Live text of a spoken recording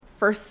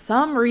for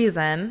some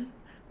reason,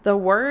 the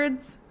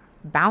words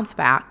bounce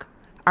back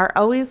are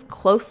always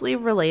closely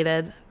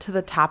related to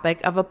the topic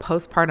of a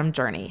postpartum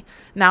journey.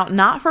 Now,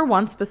 not for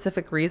one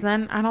specific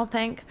reason, I don't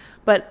think,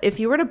 but if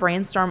you were to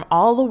brainstorm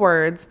all the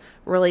words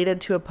related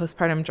to a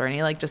postpartum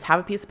journey, like just have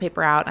a piece of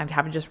paper out and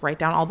have you just write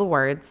down all the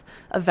words,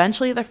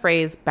 eventually the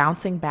phrase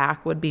bouncing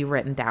back would be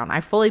written down.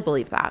 I fully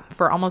believe that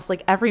for almost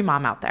like every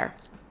mom out there.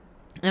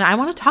 And I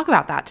want to talk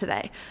about that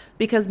today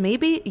because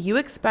maybe you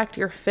expect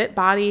your fit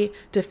body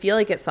to feel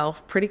like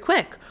itself pretty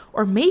quick,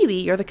 or maybe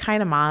you're the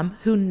kind of mom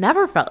who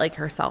never felt like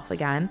herself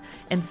again,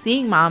 and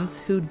seeing moms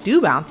who do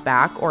bounce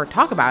back or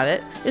talk about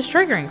it is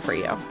triggering for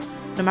you.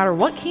 No matter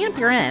what camp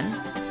you're in,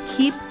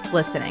 keep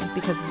listening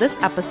because this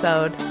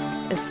episode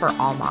is for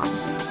all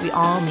moms. We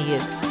all need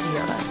to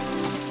hear this.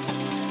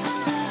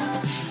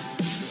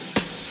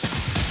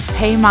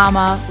 Hey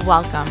mama,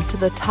 welcome to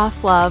the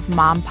Tough Love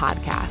Mom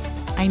Podcast.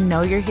 I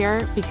know you're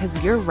here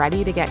because you're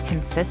ready to get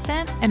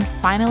consistent and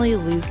finally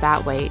lose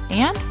that weight,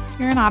 and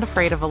you're not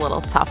afraid of a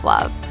little tough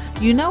love.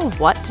 You know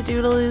what to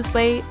do to lose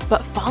weight,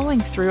 but following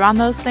through on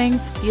those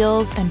things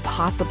feels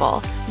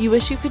impossible. You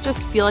wish you could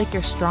just feel like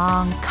your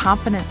strong,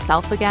 confident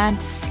self again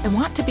and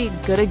want to be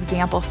a good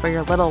example for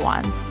your little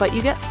ones, but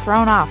you get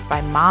thrown off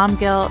by mom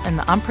guilt and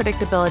the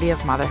unpredictability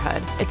of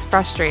motherhood. It's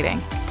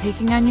frustrating.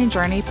 Taking on your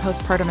journey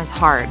postpartum is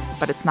hard,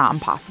 but it's not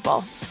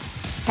impossible.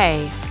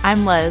 Hey,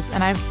 I'm Liz,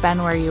 and I've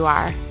been where you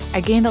are.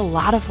 I gained a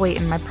lot of weight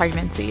in my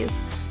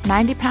pregnancies,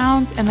 90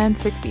 pounds and then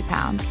 60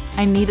 pounds.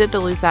 I needed to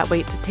lose that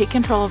weight to take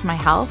control of my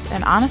health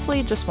and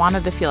honestly just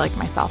wanted to feel like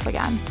myself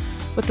again.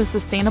 With a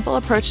sustainable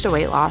approach to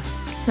weight loss,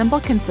 simple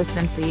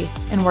consistency,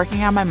 and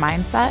working on my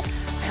mindset,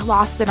 I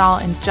lost it all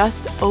in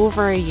just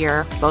over a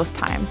year both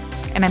times,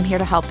 and I'm here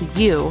to help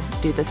you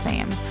do the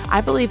same. I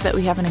believe that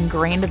we have an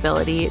ingrained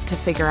ability to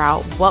figure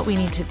out what we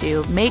need to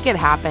do, make it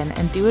happen,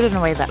 and do it in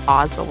a way that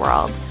awes the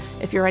world.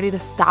 If you're ready to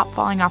stop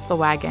falling off the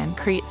wagon,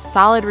 create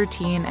solid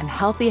routine and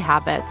healthy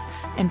habits,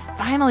 and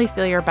finally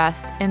feel your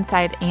best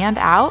inside and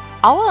out,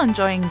 all while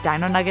enjoying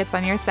dino nuggets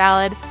on your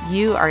salad,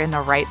 you are in the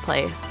right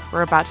place.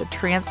 We're about to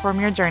transform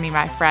your journey,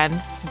 my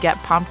friend. Get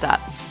pumped up.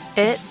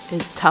 It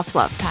is tough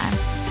love time.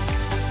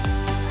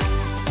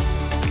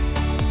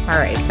 All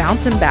right,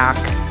 bouncing back,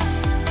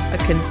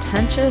 a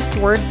contentious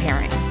word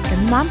pairing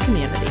in the mom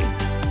community.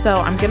 So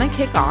I'm gonna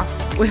kick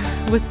off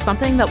with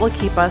something that will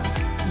keep us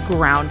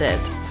grounded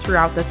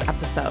throughout this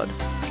episode,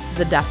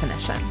 the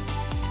definition.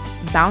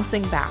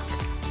 Bouncing back,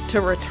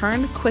 to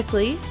return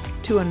quickly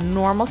to a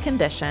normal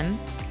condition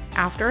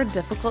after a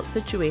difficult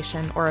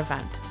situation or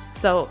event.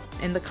 So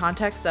in the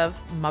context of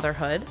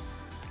motherhood,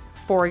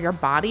 for your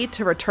body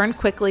to return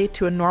quickly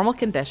to a normal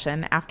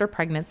condition after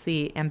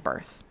pregnancy and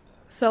birth.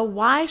 So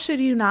why should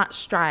you not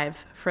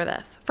strive for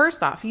this?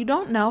 First off, you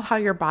don't know how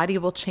your body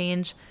will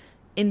change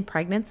in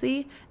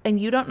pregnancy, and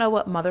you don't know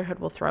what motherhood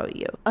will throw at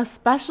you,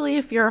 especially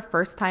if you're a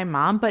first-time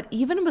mom, but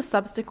even with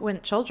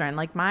subsequent children.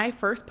 Like my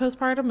first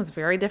postpartum was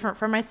very different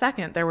from my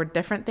second. There were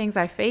different things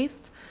I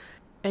faced,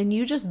 and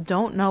you just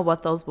don't know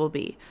what those will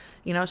be.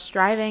 You know,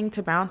 striving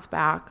to bounce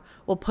back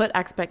will put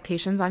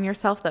expectations on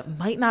yourself that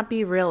might not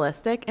be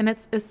realistic, and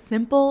it's as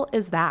simple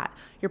as that.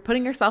 You're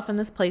putting yourself in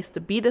this place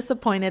to be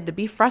disappointed, to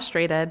be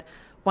frustrated,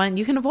 when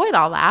you can avoid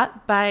all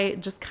that by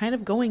just kind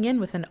of going in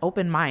with an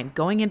open mind,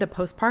 going into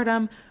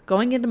postpartum,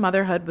 going into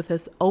motherhood with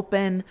this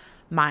open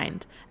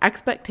mind.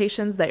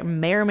 Expectations that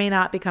may or may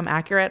not become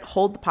accurate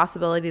hold the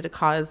possibility to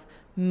cause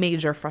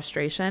major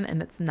frustration, and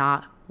it's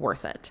not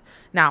worth it.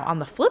 Now, on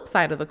the flip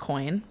side of the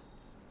coin,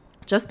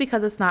 just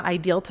because it's not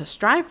ideal to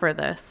strive for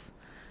this,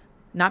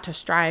 not to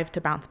strive to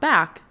bounce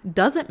back,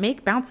 doesn't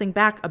make bouncing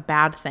back a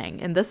bad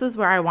thing. And this is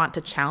where I want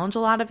to challenge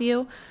a lot of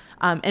you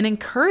and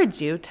encourage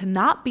you to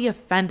not be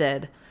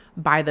offended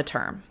by the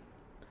term.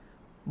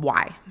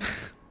 Why?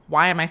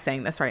 Why am I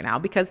saying this right now?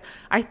 Because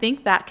I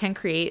think that can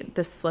create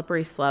this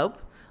slippery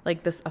slope,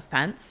 like this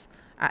offense.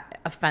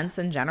 Offense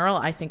in general,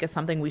 I think is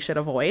something we should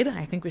avoid.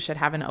 I think we should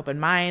have an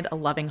open mind, a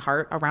loving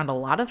heart around a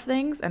lot of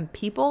things and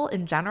people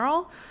in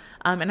general.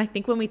 And I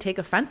think when we take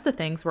offense to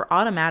things, we're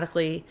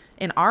automatically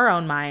in our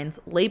own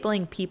minds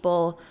labeling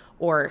people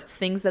or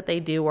things that they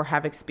do or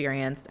have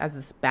experienced as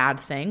this bad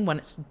thing when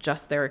it's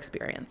just their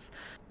experience.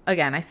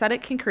 Again, I said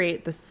it can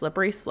create the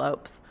slippery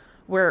slopes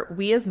where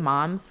we as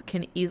moms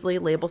can easily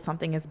label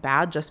something as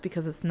bad just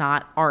because it's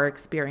not our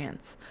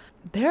experience.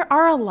 There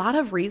are a lot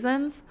of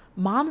reasons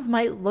moms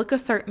might look a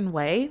certain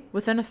way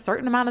within a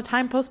certain amount of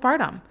time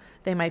postpartum.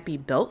 They might be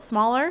built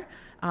smaller.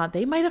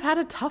 They might have had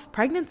a tough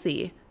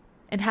pregnancy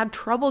and had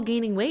trouble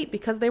gaining weight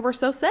because they were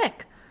so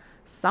sick.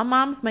 Some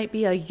moms might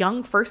be a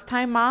young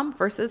first-time mom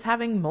versus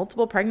having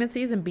multiple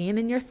pregnancies and being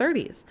in your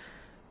 30s.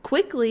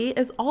 Quickly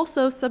is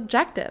also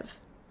subjective.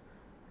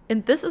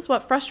 And this is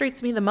what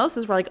frustrates me the most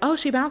is we're like, oh,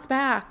 she bounced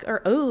back.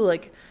 Or, oh,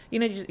 like, you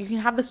know, you can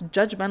have this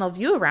judgmental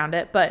view around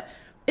it, but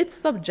it's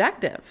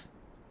subjective.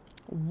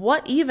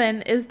 What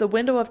even is the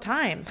window of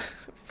time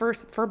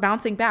for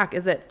bouncing back?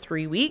 Is it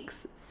 3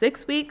 weeks,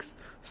 6 weeks,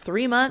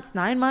 3 months,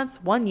 9 months,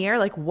 1 year?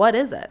 Like, what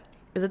is it?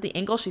 Is it the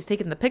angle she's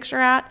taking the picture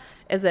at?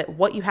 Is it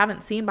what you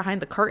haven't seen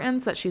behind the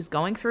curtains that she's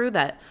going through,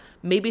 that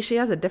maybe she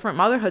has a different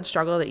motherhood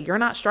struggle that you're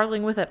not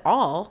struggling with at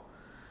all,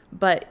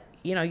 but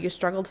you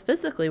struggled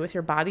physically with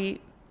your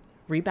body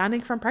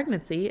rebounding from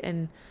pregnancy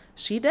and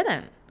she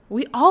didn't.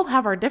 We all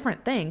have our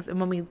different things. And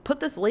when we put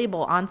this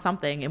label on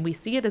something and we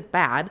see it as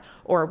bad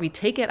or we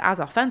take it as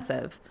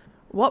offensive,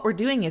 what we're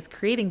doing is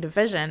creating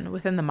division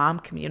within the mom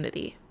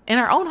community in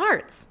our own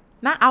hearts,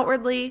 not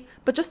outwardly,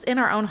 but just in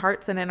our own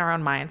hearts and in our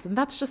own minds. And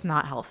that's just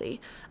not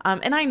healthy.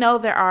 And I know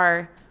there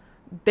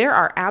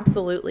are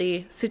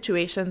absolutely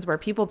situations where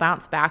people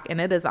bounce back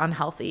and it is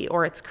unhealthy,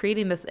 or it's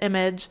creating this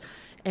image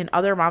in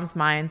other moms'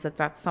 minds that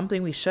that's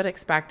something we should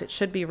expect. It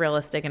should be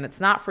realistic, and it's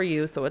not for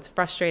you, so it's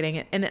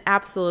frustrating. And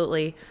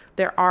absolutely,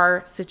 there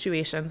are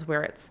situations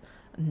where it's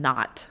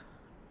not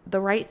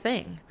the right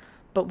thing.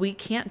 But we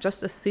can't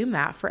just assume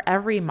that for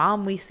every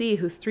mom we see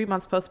who's 3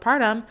 months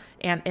postpartum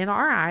and in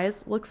our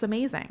eyes looks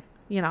amazing.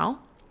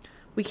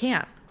 We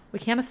can't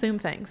assume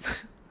things.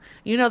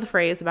 You know the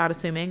phrase about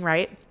assuming,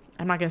 right?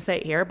 I'm not going to say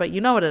it here, but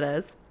you know what it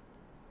is.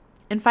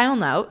 And final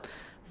note,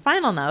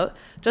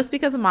 just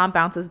because a mom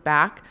bounces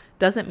back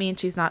doesn't mean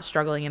she's not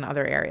struggling in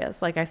other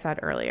areas. Like I said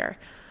earlier,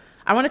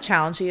 I want to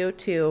challenge you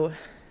to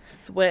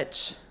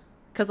switch,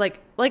 because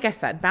like I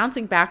said,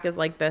 bouncing back is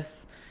like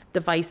this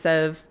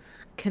divisive,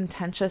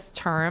 contentious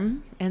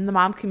term in the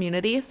mom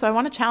community. So I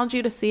want to challenge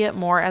you to see it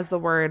more as the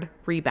word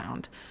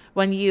rebound.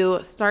 When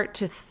you start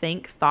to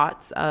think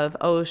thoughts of,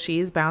 oh,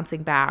 she's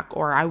bouncing back,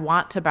 or I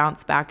want to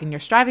bounce back, and you're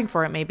striving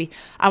for it maybe,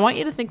 I want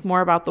you to think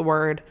more about the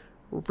word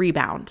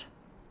rebound,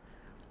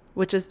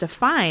 which is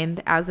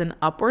defined as an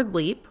upward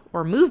leap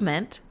or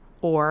movement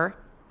or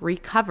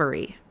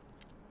recovery.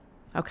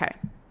 Okay,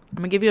 I'm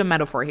going to give you a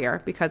metaphor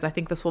here because I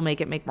think this will make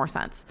it make more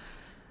sense.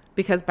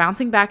 Because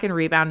bouncing back and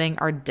rebounding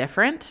are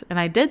different. And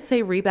I did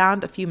say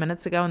rebound a few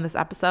minutes ago in this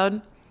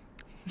episode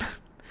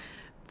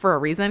for a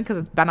reason, because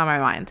it's been on my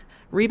mind.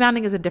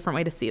 Rebounding is a different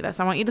way to see this.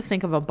 I want you to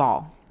think of a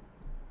ball,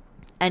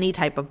 any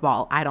type of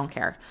ball, I don't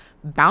care.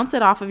 Bounce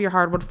it off of your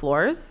hardwood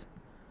floors.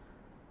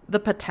 The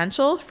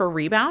potential for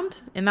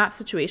rebound in that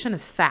situation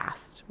is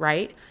fast,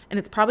 right? And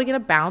it's probably going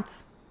to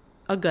bounce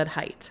a good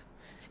height.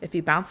 If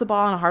you bounce a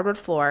ball on a hardwood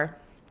floor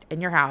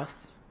in your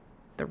house,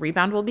 the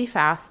rebound will be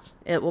fast.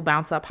 It will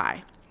bounce up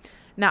high.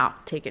 Now,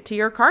 take it to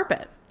your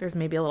carpet. There's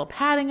maybe a little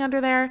padding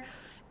under there.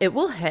 The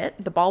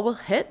ball will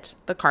hit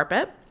the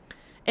carpet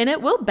and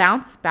it will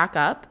bounce back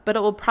up, but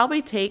it will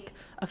probably take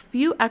a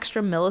few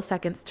extra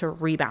milliseconds to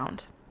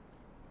rebound.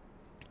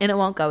 And it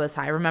won't go as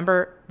high.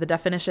 Remember, the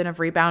definition of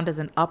rebound is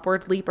an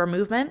upward leap or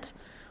movement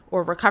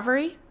or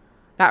recovery.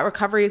 That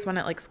recovery is when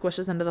it like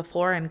squishes into the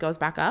floor and goes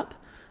back up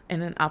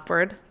in an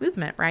upward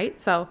movement, right?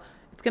 So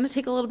it's going to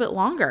take a little bit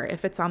longer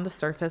if it's on the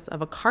surface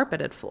of a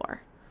carpeted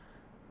floor.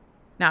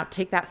 Now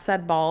take that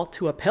said ball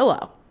to a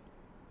pillow.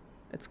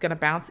 It's going to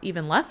bounce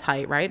even less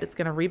height, right? It's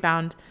going to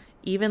rebound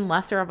even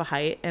lesser of a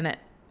height, and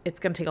it's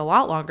going to take a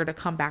lot longer to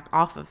come back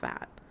off of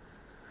that.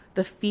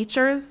 The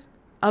features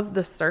of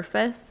the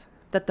surface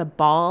that the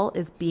ball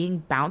is being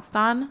bounced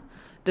on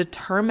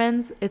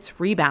determines its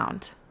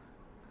rebound,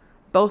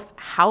 both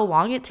how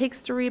long it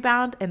takes to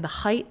rebound and the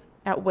height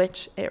at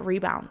which it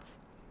rebounds.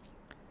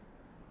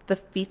 The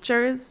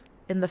features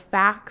and the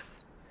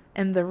facts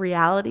and the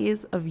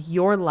realities of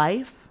your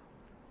life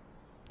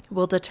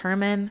will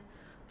determine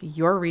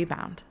your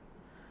rebound.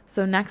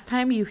 So next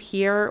time you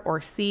hear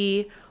or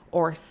see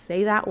or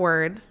say that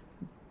word,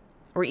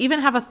 or even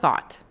have a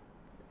thought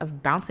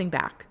of bouncing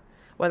back,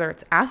 whether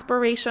it's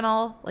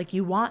aspirational, like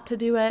you want to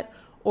do it,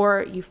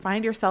 or you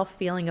find yourself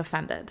feeling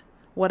offended,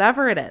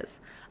 whatever it is,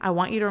 I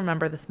want you to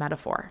remember this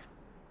metaphor.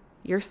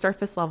 Your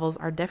surface levels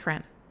are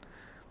different.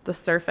 The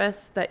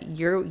surface that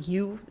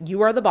you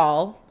are the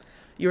ball,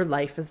 your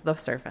life is the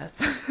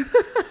surface.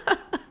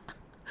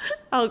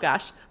 Oh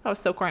gosh, that was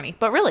so corny.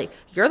 But really,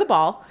 you're the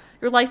ball,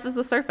 your life is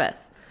the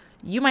surface.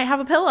 You might have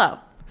a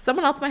pillow.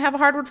 Someone else might have a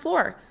hardwood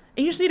floor.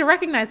 And you just need to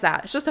recognize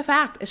that. It's just a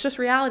fact. It's just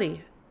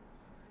reality.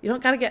 You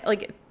don't got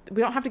to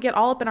we don't have to get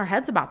all up in our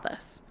heads about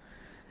this.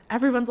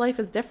 Everyone's life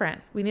is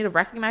different. We need to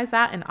recognize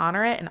that and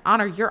honor it and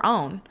honor your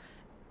own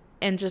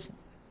and just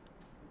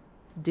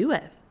do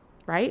it,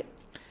 right?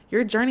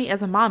 Your journey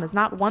as a mom is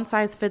not one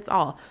size fits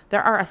all.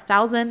 There are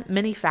 1,000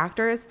 many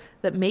factors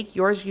that make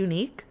yours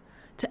unique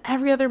to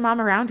every other mom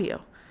around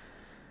you.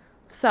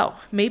 So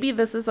maybe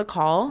this is a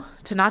call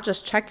to not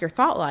just check your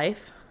thought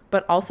life,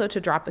 but also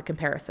to drop the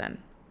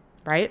comparison,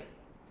 right?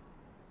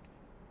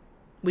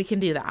 We can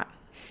do that.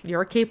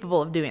 You're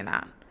capable of doing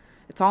that.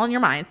 It's all in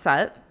your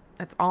mindset.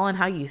 It's all in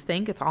how you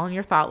think. It's all in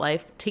your thought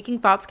life. Taking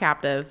thoughts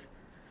captive,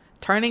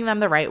 turning them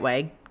the right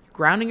way,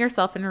 grounding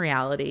yourself in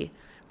reality,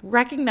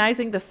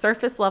 recognizing the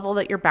surface level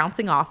that you're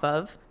bouncing off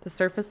of, the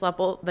surface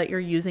level that you're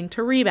using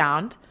to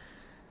rebound,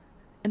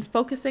 and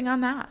focusing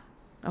on that,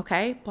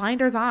 okay?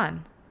 Blinders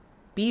on.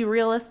 Be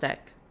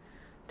realistic.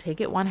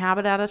 Take it one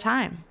habit at a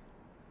time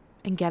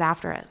and get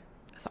after it.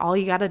 That's all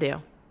you got to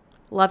do.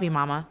 Love you,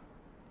 mama.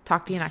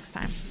 Talk to you next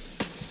time.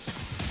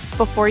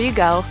 Before you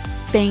go,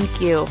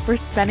 thank you for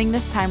spending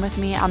this time with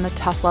me on the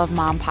Tough Love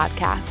Mom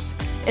podcast.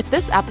 If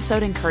this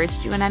episode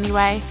encouraged you in any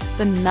way,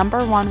 the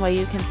number one way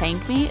you can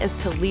thank me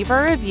is to leave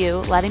a review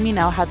letting me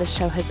know how the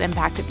show has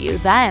impacted you.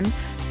 Then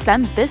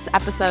send this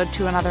episode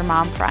to another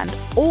mom friend,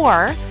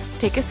 or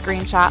take a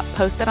screenshot,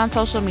 post it on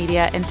social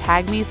media, and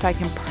tag me so I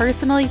can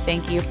personally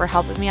thank you for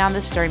helping me on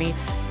this journey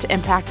to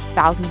impact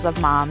thousands of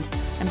moms.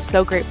 I'm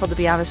so grateful to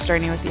be on this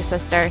journey with you,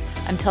 sister.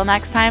 Until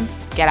next time,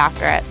 get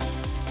after it.